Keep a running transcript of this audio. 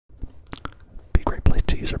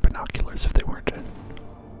These are binoculars if they weren't.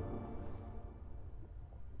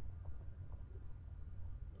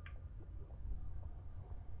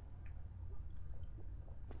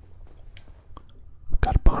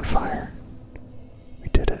 Got a bonfire. We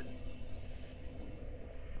did it.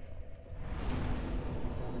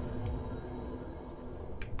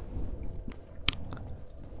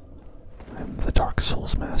 I'm the Dark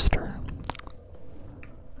Souls master.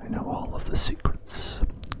 I know all of the secrets.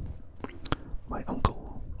 My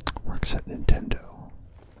uncle works at Nintendo.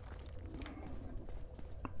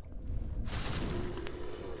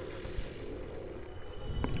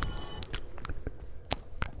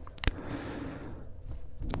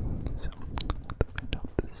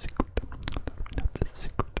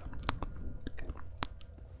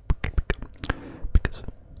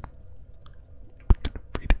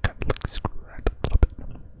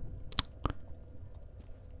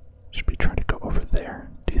 Should be trying to go over there.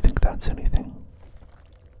 Do you think that's anything?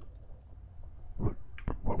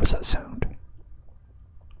 What was that sound?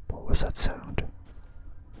 What was that sound?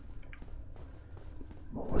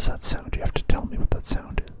 What was that sound? You have to tell me what that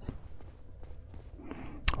sound is.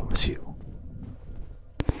 What was you?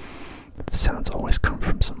 The sounds always come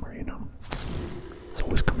from somewhere, you know? It's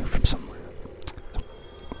always coming from somewhere.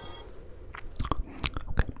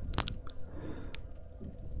 Okay.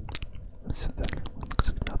 So that looks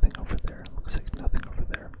like nothing over there. Looks like nothing over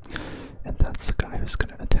there. And that's the guy who's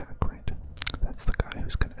gonna attack, right? That's the guy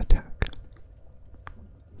who's gonna attack.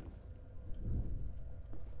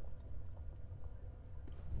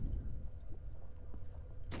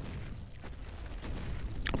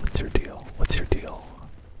 What's your deal? What's your deal?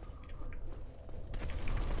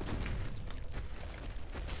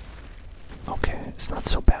 Okay, it's not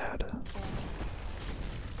so bad.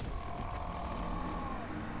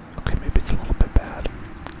 Okay, maybe it's a little bit bad.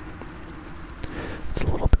 It's a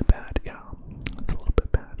little bit bad, yeah. It's a little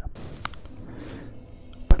bit bad.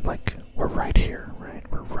 But like, we're right here, right?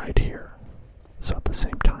 We're right here. So at the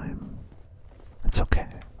same time, it's okay.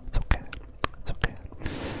 It's okay. It's okay.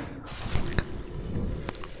 It's like,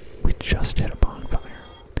 we just hit a bonfire.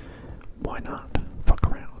 Why not fuck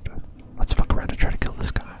around? Let's fuck around and try to kill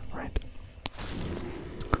this guy, right?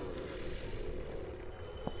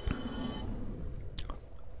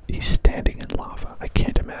 He's standing in lava. I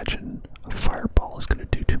can't imagine a fireball is going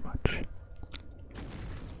to do too much.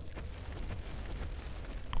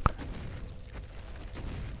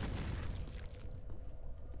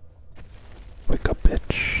 Wake up,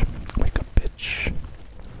 bitch. Wake up, bitch.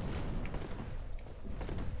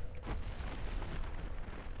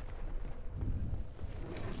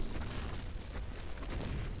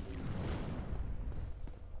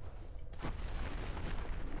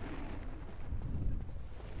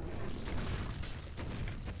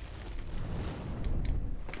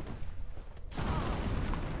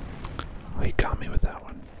 Oh, he got me with that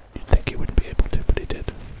one. You'd think he wouldn't be able to, but he did.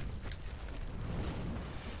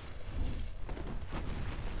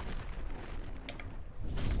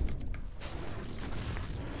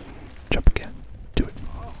 Jump again. Do it.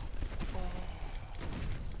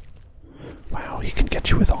 Wow, he can get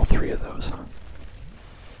you with all three of those, huh?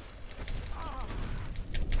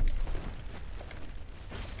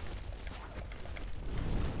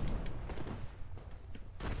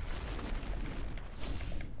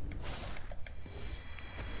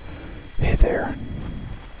 Hey there.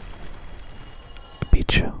 I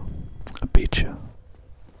beat you. I beat you.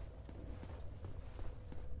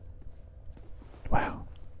 Wow.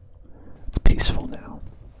 It's peaceful now.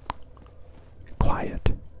 Quiet.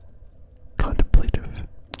 Contemplative.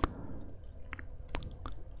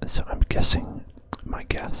 So I'm guessing, my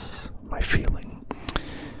guess, my feeling,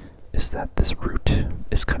 is that this route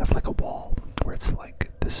is kind of like a wall, where it's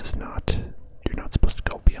like, this is not, you're not supposed to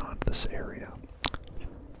go beyond this area.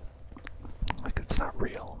 Like, it's not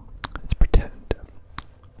real. It's pretend.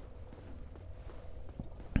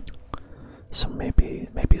 So maybe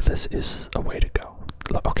this is a way to go.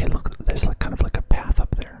 Look, okay, look, there's like kind of like a path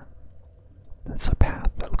up there. That's a path.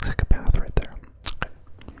 That looks like a path right there. Okay.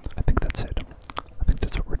 I think that's it. I think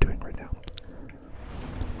that's what we're doing right now.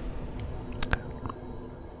 Okay.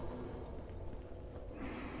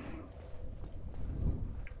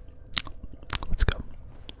 Let's go.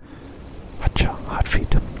 Hotcha, hot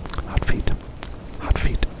feet, hot feet, hot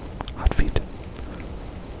feet, hot feet,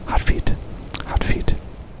 hot feet, hot feet.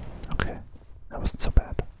 Okay, that wasn't so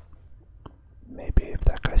bad. Maybe.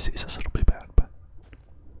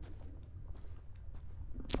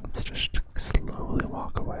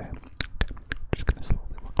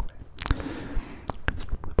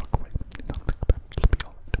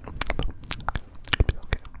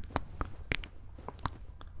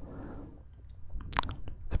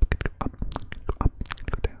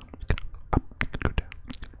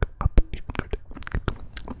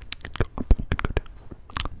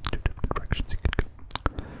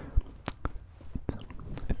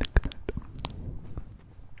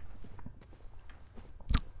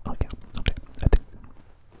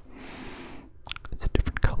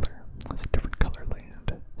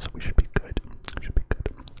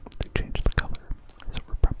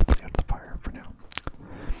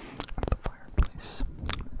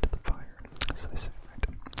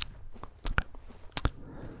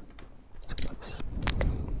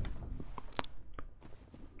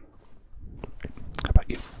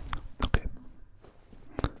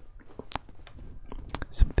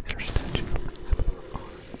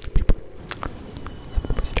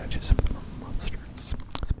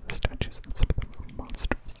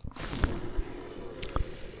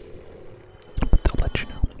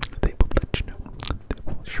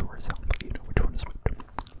 sure as hell that you know which one is which.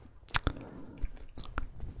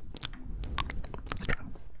 Let's try.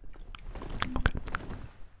 Okay.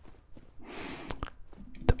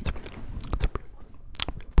 That's a real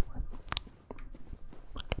one.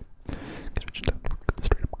 Because we just have to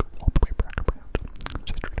straight up go all the way back around.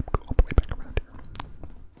 Just straight up go all the way back around here.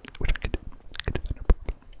 Which I could do. I could do that, no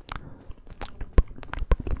problem. No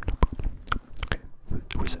problem. Okay.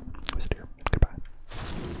 Who is it? Who is it here? Goodbye.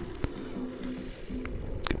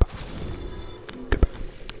 Goodbye. Goodbye.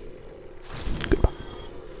 Goodbye.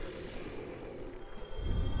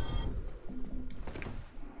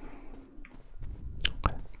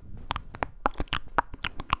 Okay.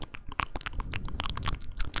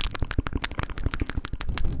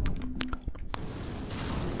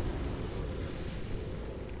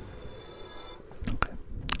 Okay.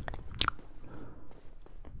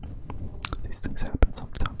 These things happen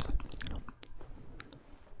sometimes, you know.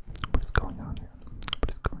 What is going on here? What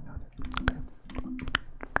is going on here? Okay.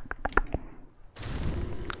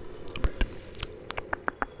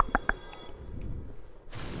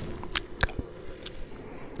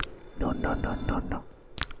 No, no, no, no, no.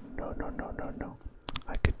 No, no, no, no, no.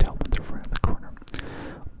 I could tell when they're around the corner.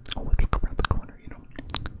 Always look around the corner, you know.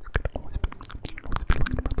 It's good to always be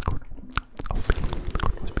looking around the corner. Always be looking around the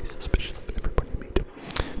corner. Always be suspicious of everybody you meet.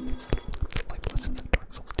 It's the life lessons that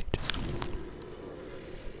Dark Souls teaches.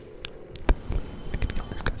 I can kill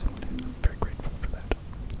these guys in one hit. I'm very grateful for that.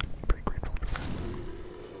 I'm very grateful for that.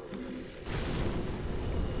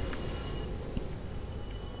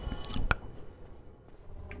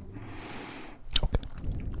 Okay.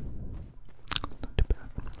 Not too bad.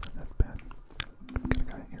 Not that bad. Got a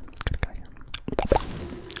guy here. Got a guy here.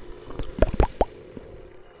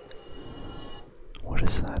 What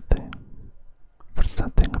is that thing? What is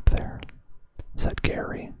that thing up there? Is that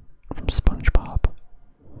Gary from SpongeBob?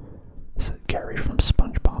 Is that Gary from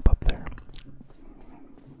SpongeBob up there?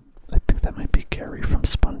 I think that might be Gary from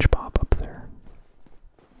SpongeBob up there.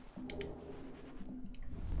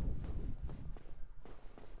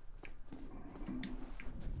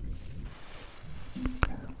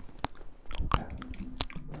 Okay. Okay.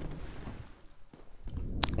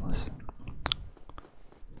 Listen.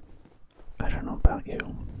 I don't know about you,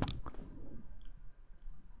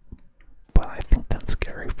 but I think that's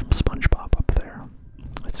Gary from SpongeBob up there.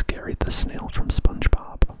 It's Gary the snail from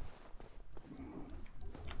SpongeBob.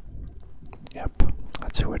 Yep,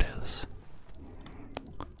 that's who it is.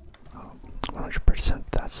 100%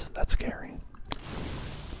 that's Gary.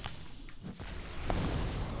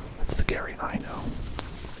 That's the Gary I know.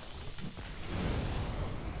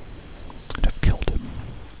 And I've killed him.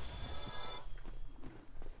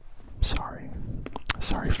 Sorry.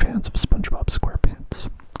 Sorry, fans of SpongeBob SquarePants,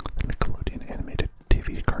 the Nickelodeon animated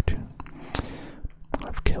TV cartoon.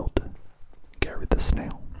 I've killed Gary the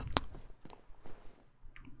snail.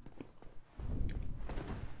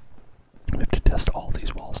 We have to test all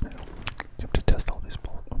these walls now. We have to test all these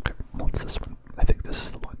walls. Okay, what's this one? I think this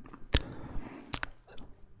is the one. So,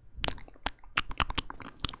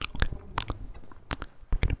 okay.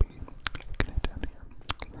 We're gonna be looking at down here.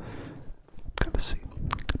 Gotta see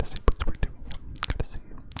what we're doing. Gotta see.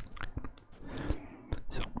 Okay.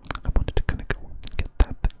 So I wanted to kind of go get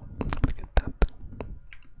that thing. I'm gonna get that thing.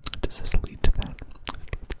 Does this lead to that?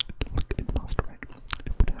 It must, right?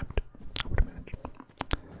 It would have to. I would imagine.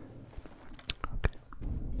 Okay.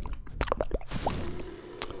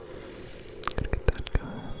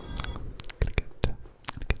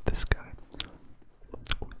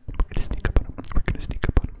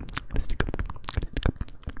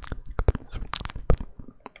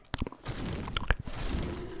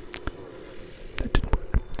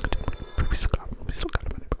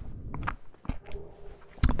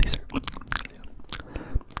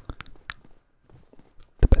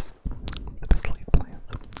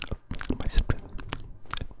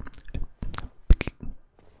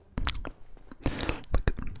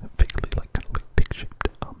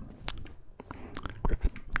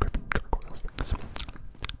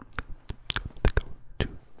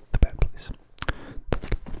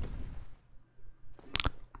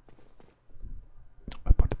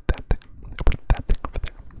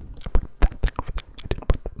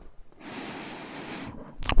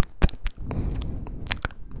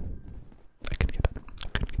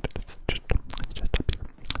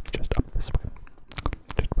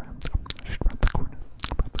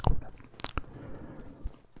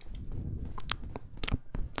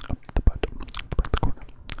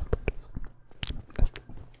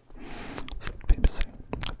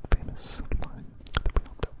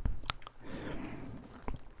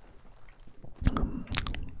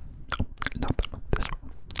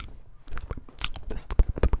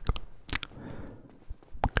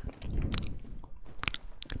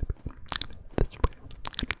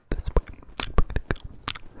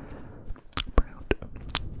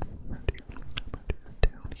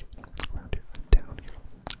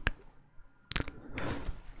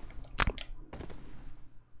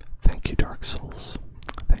 Dark Souls.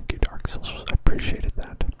 Thank you, Dark Souls. I appreciated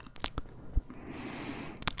that.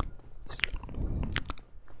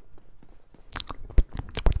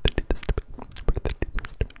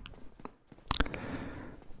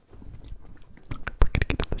 We're gonna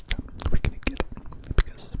get it this time. We're gonna get it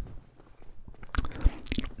because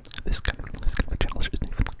this kind of a challenge isn't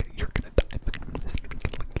even like a, you're gonna die thing. This isn't even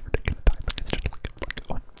like you're gonna die thing. It's just like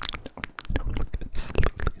oh no, look at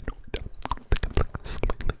slightly annoyed. I think I'm like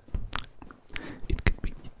slightly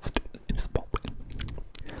inconvenienced in a small way.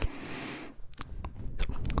 So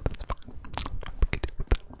that's fine. We can deal with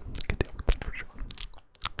that. We can deal with that for sure.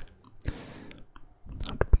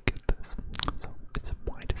 How do we get this? So it's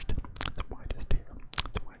widest. It's widest here.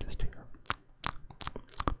 It's widest here.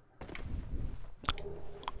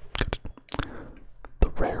 Got it. The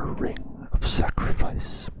rare ring of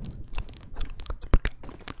sacrifice.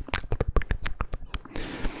 If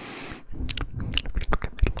you look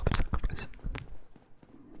at me, love sacrifice.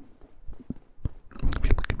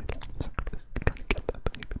 I'm trying to get that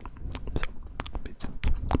thing even. So it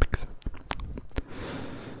makes sense.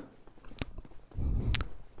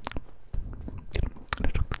 And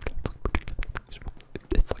I don't think that's like particularly useful.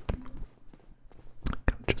 It's like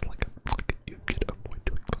kind of just like you could avoid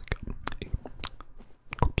doing like a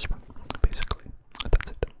corpse run, basically. And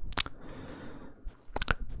that's it.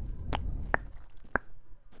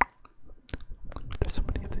 There's so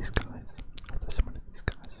many of these guys. There's so many of these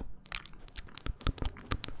guys.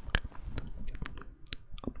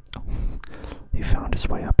 Oh, he found his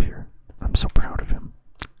way up here. I'm so proud of him.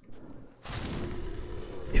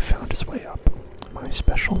 He found his way up. My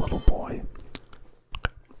special little boy.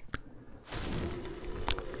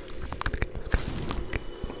 We're gonna get this guy.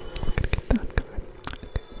 We're gonna get that guy. Okay.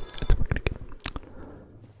 And then we're gonna get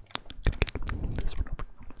this one over.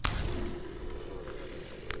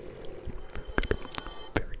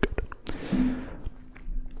 Very good.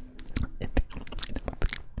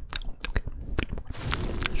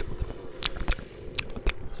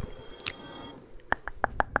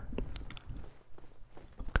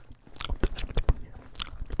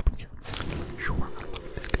 Sure, I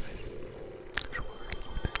love these guys. Sure, I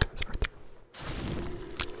love these guys, aren't they?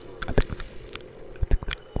 I think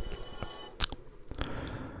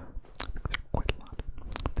there are quite a lot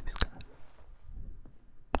of these guys.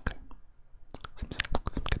 Okay. Seems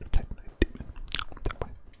like some kind of Titanite demon that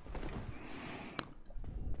way.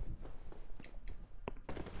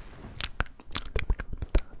 There we go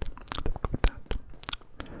with that. There we go with that.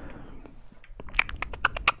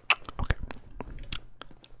 Okay.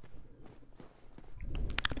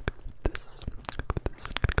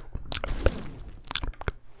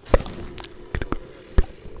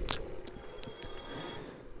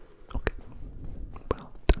 Okay.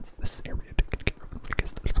 Well, that's this area taken care of. I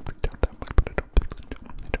guess there's something down that way, but I don't really know.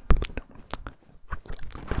 I don't really know.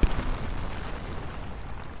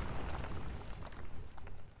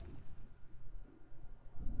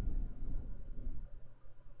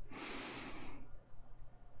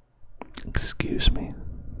 Excuse me.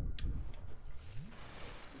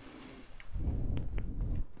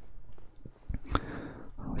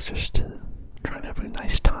 I was just trying to have a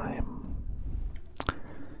nice time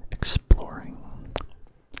exploring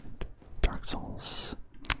Dark Souls.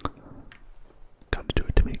 Gotta do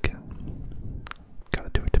it to me again. Gotta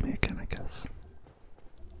do it to me again, I guess.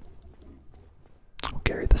 I'll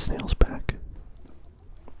carry the snails back.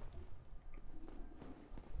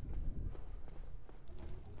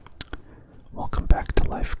 Welcome back to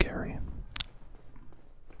life, Gary.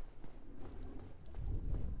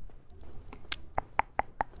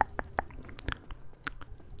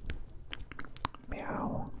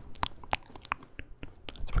 Meow.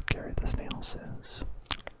 That's what Gary the snail says.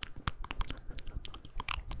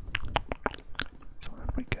 So how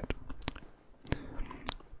do we get?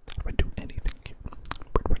 How do I do anything here?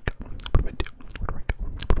 Where do I go? What do I do? Where do I go?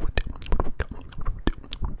 What do I do? Where do I go? What do I do?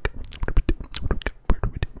 Where do I go? What do I do? Where do I go? Where do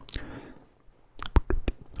we do?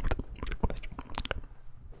 What's the question?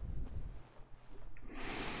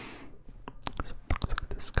 So it looks like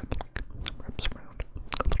this kind of like wraps around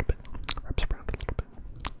a little bit. Wraps around a little bit.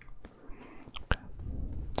 Okay.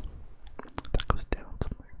 That goes down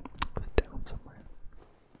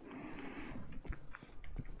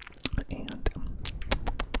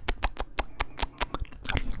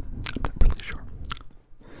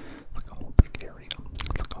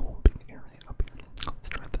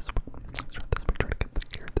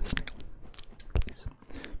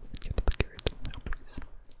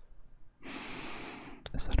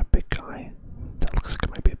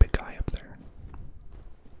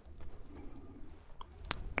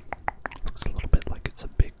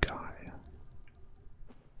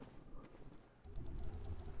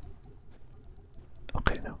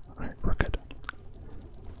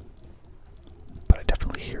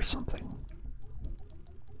hear something.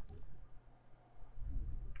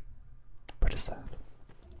 What is that?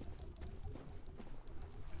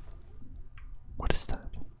 What is that?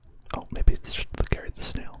 Oh, maybe it's just the Gary the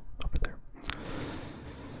snail over there.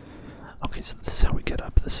 Okay, so this is how we get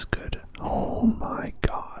up. This is good. Oh my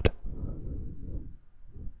god.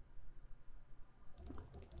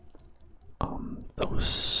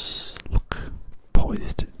 Those look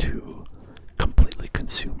poised to completely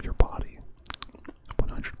consume your body.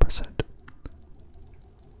 100%.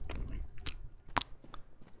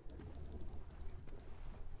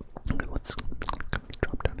 Okay, let's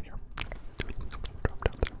drop down here. Drop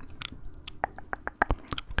down there. Okay.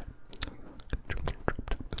 Drop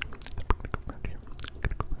down there. We're gonna go around here. We're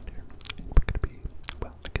gonna go around here. And we're gonna be,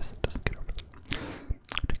 well, I guess it doesn't get over there.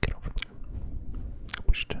 To get over there. I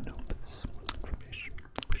wish to know this information.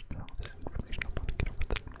 I wish to know this information. I want to get over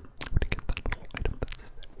there. I want to get that little item that's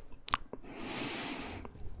there.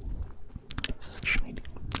 It's shiny.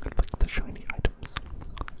 I like the shiny items.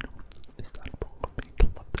 Is that wrong of me to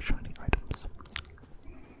love the shiny items?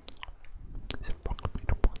 Is it wrong of me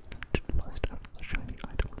to want to lust after the shiny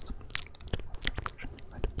items? To lust after the shiny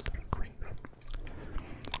items that I crave.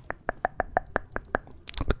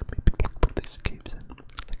 Maybe look where these caves in.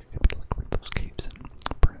 Maybe look where those caves in.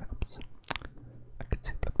 Perhaps. I could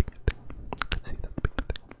see that being a thing. I could see that being a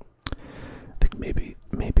thing. I think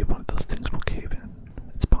maybe one of those things will cave in.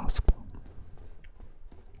 It's possible.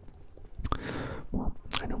 Well,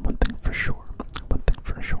 I know one thing for sure. One thing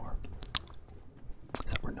for sure is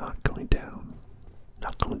that we're not going down.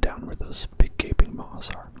 Not going down where those big gaping maws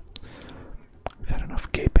are. We've had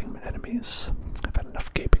enough gaping enemies. I've had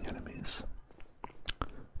enough gaping enemies.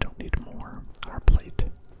 Don't need more on our plate.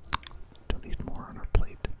 Don't need more on our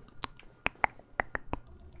plate.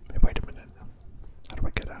 Hey, wait a minute. How do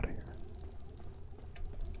I get out of here?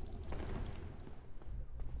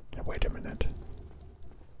 Hey, wait a minute.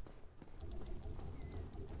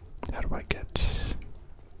 How do I get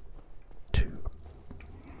to...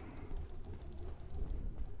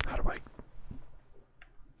 How do I...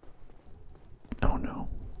 Oh no.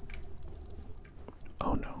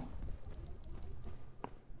 Oh no.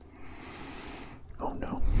 Oh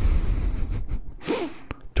no.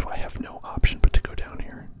 Do I have no option but to go down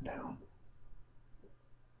here now?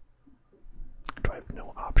 Do I have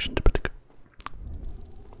no option but to go...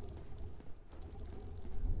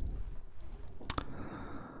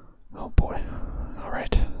 Oh boy.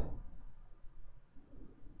 Alright.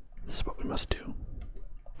 This is what we must do.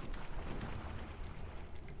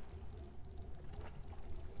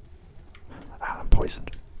 Ah, I'm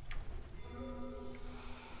poisoned.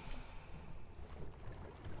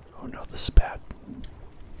 Oh no, this is bad.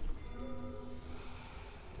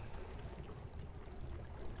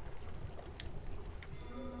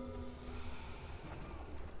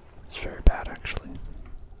 It's very bad, actually.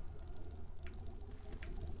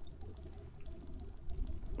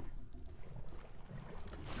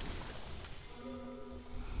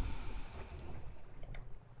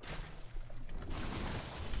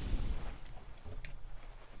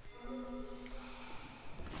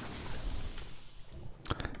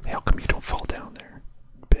 How come you don't fall down there,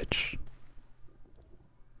 bitch?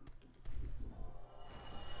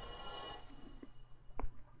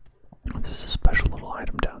 There's a special little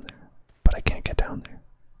item down there, but I can't get down there.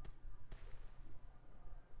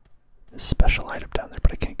 There's a special item down there,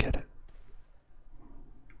 but I can't get it.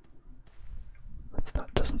 That's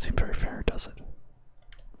not, doesn't seem very fair, does it?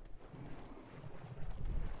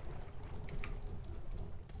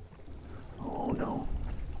 Oh no.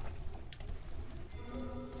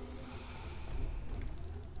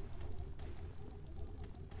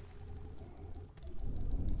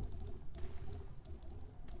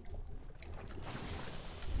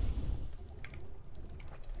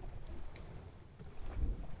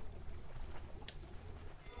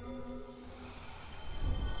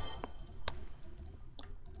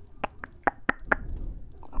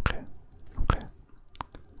 Okay. Okay.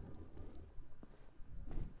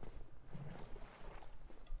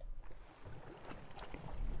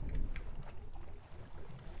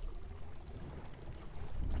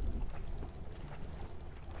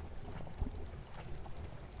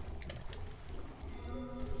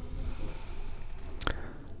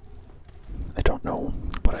 I don't know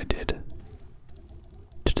what I did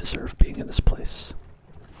to deserve being in this place.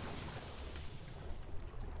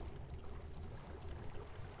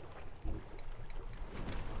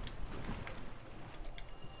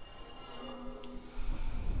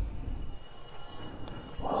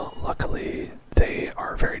 Well, luckily they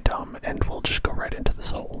are very dumb and will just go right into this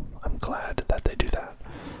hole. I'm glad that they do that.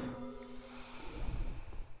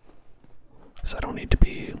 Because I don't need to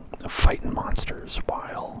be fighting monsters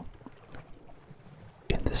while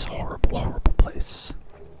in this horrible, horrible place.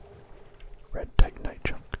 Red Titanite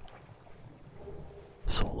chunk.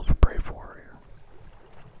 Soul of a brave warrior.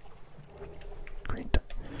 Green.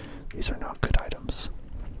 These are not good items.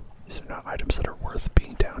 These are not items that are worth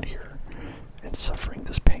being down here and suffering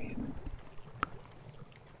this pain.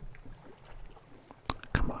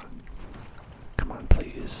 Come on. Come on,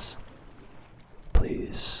 please.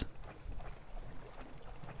 Please.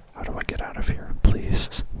 How do I get out of here?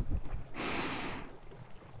 Please.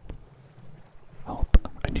 Help.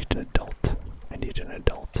 I need an adult. I need an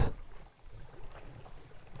adult.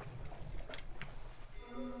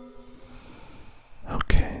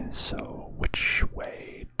 Okay, so which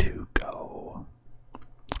way to go?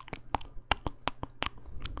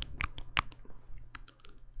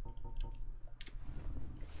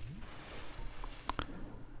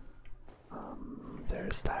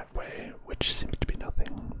 There's that way, which seems to be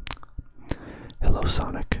nothing. Hello,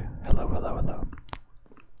 Sonic. Hello, hello, hello.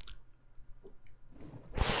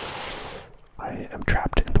 I am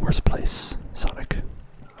trapped in the worst place, Sonic.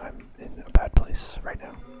 I'm in a bad place right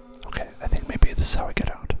now. Okay, I think maybe this is how I get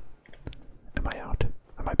out. Am I out?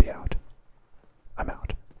 I might be out. I'm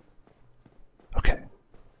out. Okay.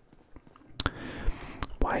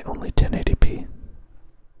 Why only 1080p?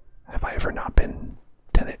 Have I ever not been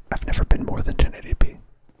 10? I've never been more than 1080p.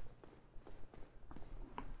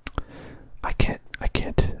 I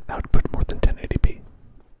can't output more than 1080p.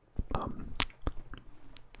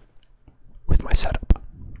 With my setup.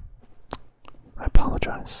 I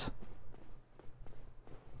apologize.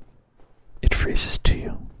 It freezes to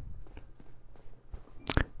you.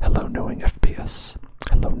 Hello, knowing FPS.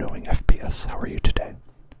 Hello, knowing FPS. How are you today?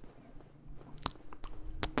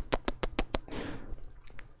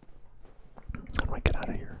 How do I get out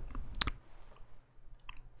of here?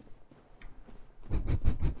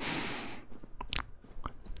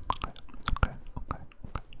 Okay.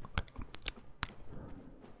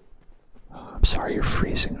 I'm sorry you're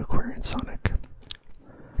freezing, Aquarian Sonic.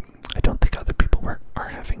 I don't think other people are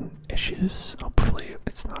having issues. Hopefully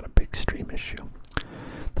it's not a big stream issue.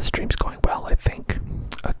 The stream's going well, I think.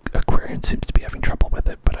 Aquarian seems to be having trouble with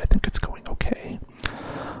it, but I think it's going okay.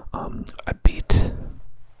 I beat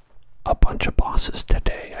a bunch of bosses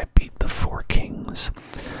today. I beat the 4 kings.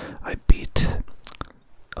 I beat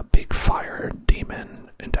a big fire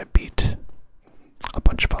demon, and I beat a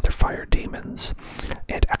bunch of other fire demons.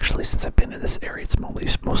 And actually, since I've been in this area,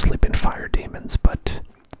 it's mostly been fire demons, but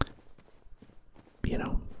you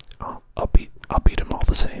know, I'll beat them all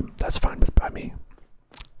the same. That's fine by me.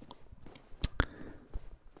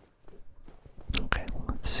 Okay,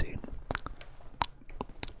 let's see.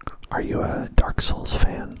 Are you a Dark Souls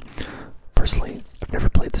fan? Personally, I've never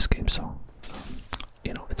played this game, so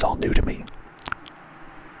you know, it's all new to me.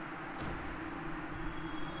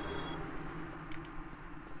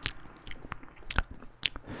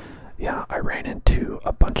 Yeah, I ran into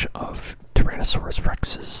a bunch of Tyrannosaurus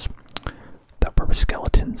Rexes that were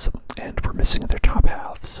skeletons and were missing their top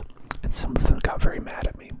halves, and some of them got very mad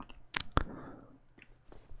at me.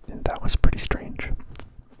 And that was pretty strange.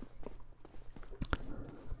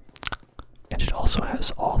 And it also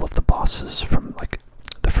has all of the bosses from like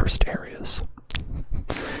the first areas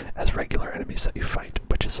as regular enemies that you fight,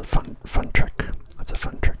 which is a fun trick. That's a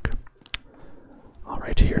fun trick.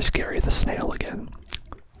 Alright, here's Gary the Snail again.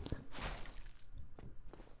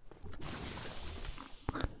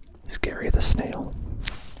 Scary the Snail.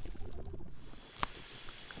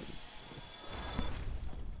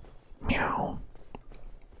 Meow.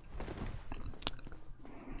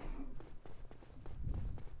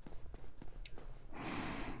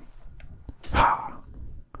 Ha.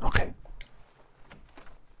 Okay.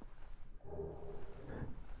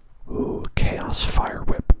 Ooh, Chaos Fire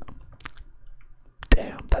Whip.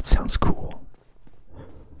 Damn, that sounds cool.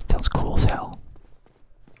 Sounds cool as hell.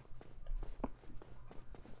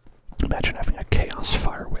 Imagine having a Chaos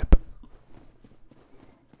Fire Whip.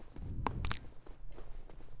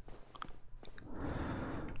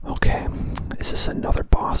 Okay, is this another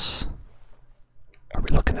boss? Are we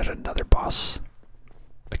looking at another boss?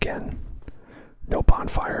 Again, no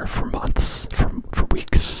bonfire for months, for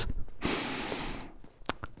weeks.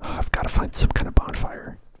 I've got to find some kind of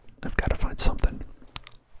bonfire. I've got to find something.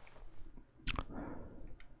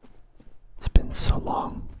 It's been so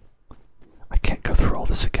long. I can't go through all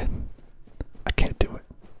this again. I can't do it.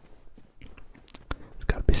 There's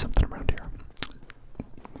got to be something around here.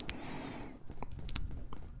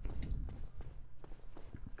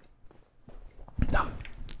 No.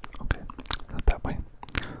 Okay. Not that way.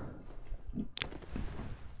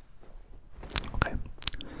 Okay.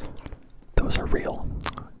 Those are real.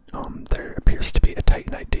 There appears to be a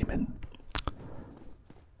Titanite demon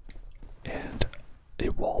and a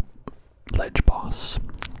wall ledge boss.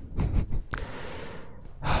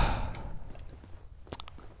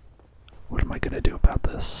 What am I gonna do about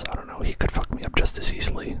this? I don't know. He could fuck me up just as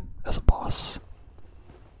easily as a boss.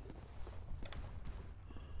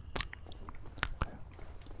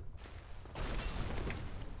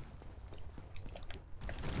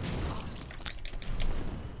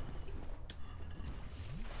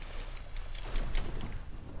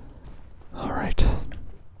 All right.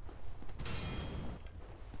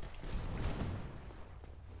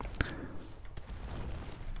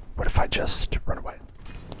 What if I just run away?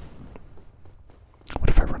 What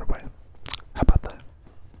if I run away? How about that?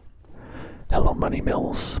 Hello, Money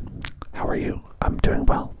Mills. How are you? I'm doing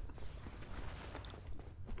well.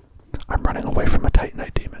 I'm running away from a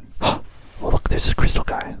Titanite demon. Oh, look, there's a crystal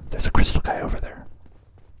guy. There's a crystal guy over there.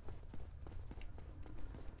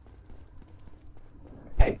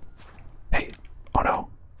 Hey. Hey. Oh no.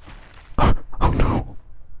 Oh no.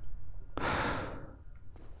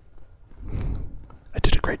 I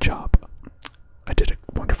did a great job. I did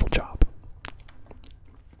a wonderful job.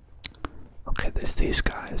 Okay, there's these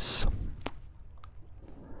guys.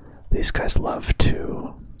 These guys love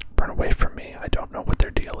to run away from me. I don't know what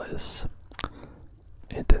their deal is.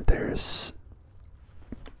 And then there's...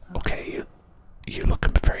 Okay, you look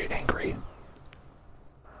very angry.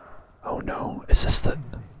 Oh no, is this the...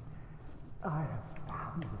 I have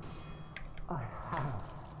found it. I have.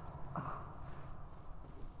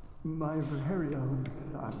 My very own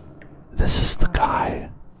son. This is the guy.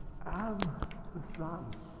 I am the son.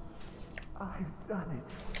 I've done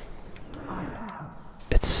it. I have.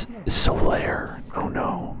 It's Solaire. Oh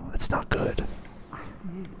no, it's not good. I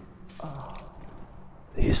did.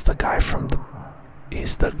 He's the guy from the...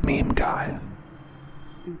 He's the meme guy.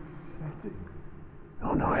 It's setting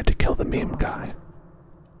Oh no, I had to kill the meme guy.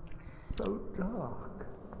 so dark.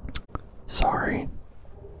 Sorry.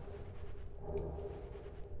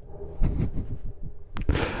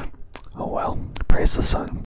 Oh well, praise the sun.